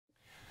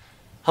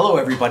Hello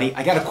everybody,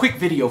 I got a quick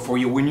video for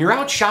you. When you're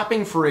out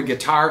shopping for a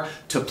guitar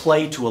to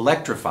play to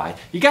electrify,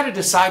 you got to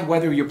decide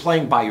whether you're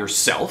playing by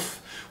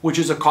yourself, which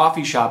is a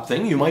coffee shop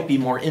thing, you might be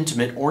more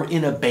intimate, or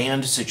in a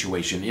band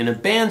situation. In a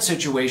band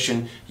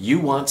situation, you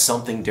want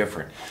something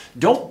different.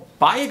 Don't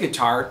buy a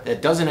guitar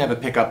that doesn't have a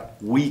pickup,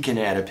 we can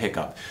add a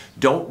pickup.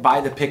 Don't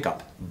buy the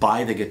pickup,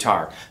 buy the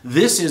guitar.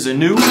 This is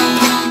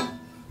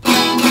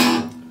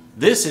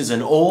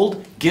an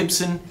old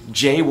Gibson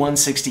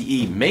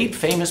J160E, made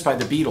famous by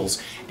the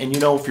Beatles. And you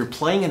know, if you're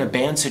playing in a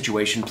band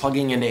situation,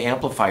 plugging into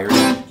amplifiers,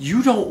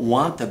 you don't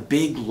want the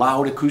big,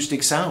 loud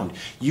acoustic sound.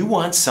 You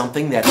want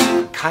something that's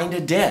kind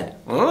of dead.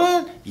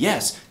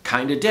 Yes,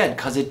 kind of dead,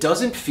 because it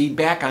doesn't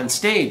feedback on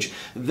stage.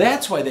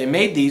 That's why they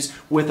made these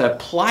with a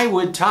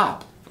plywood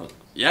top.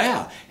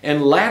 Yeah,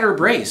 and ladder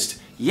braced.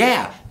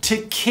 Yeah, to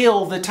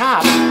kill the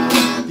top.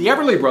 The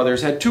Everly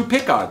Brothers had two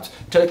pickups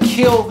to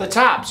kill the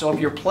top. So if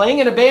you're playing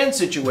in a band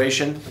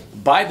situation,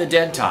 buy the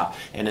dead top.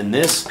 And in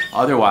this,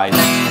 otherwise,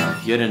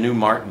 get a new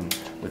Martin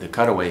with a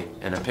cutaway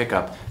and a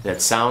pickup that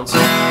sounds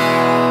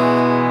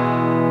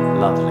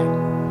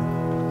lovely.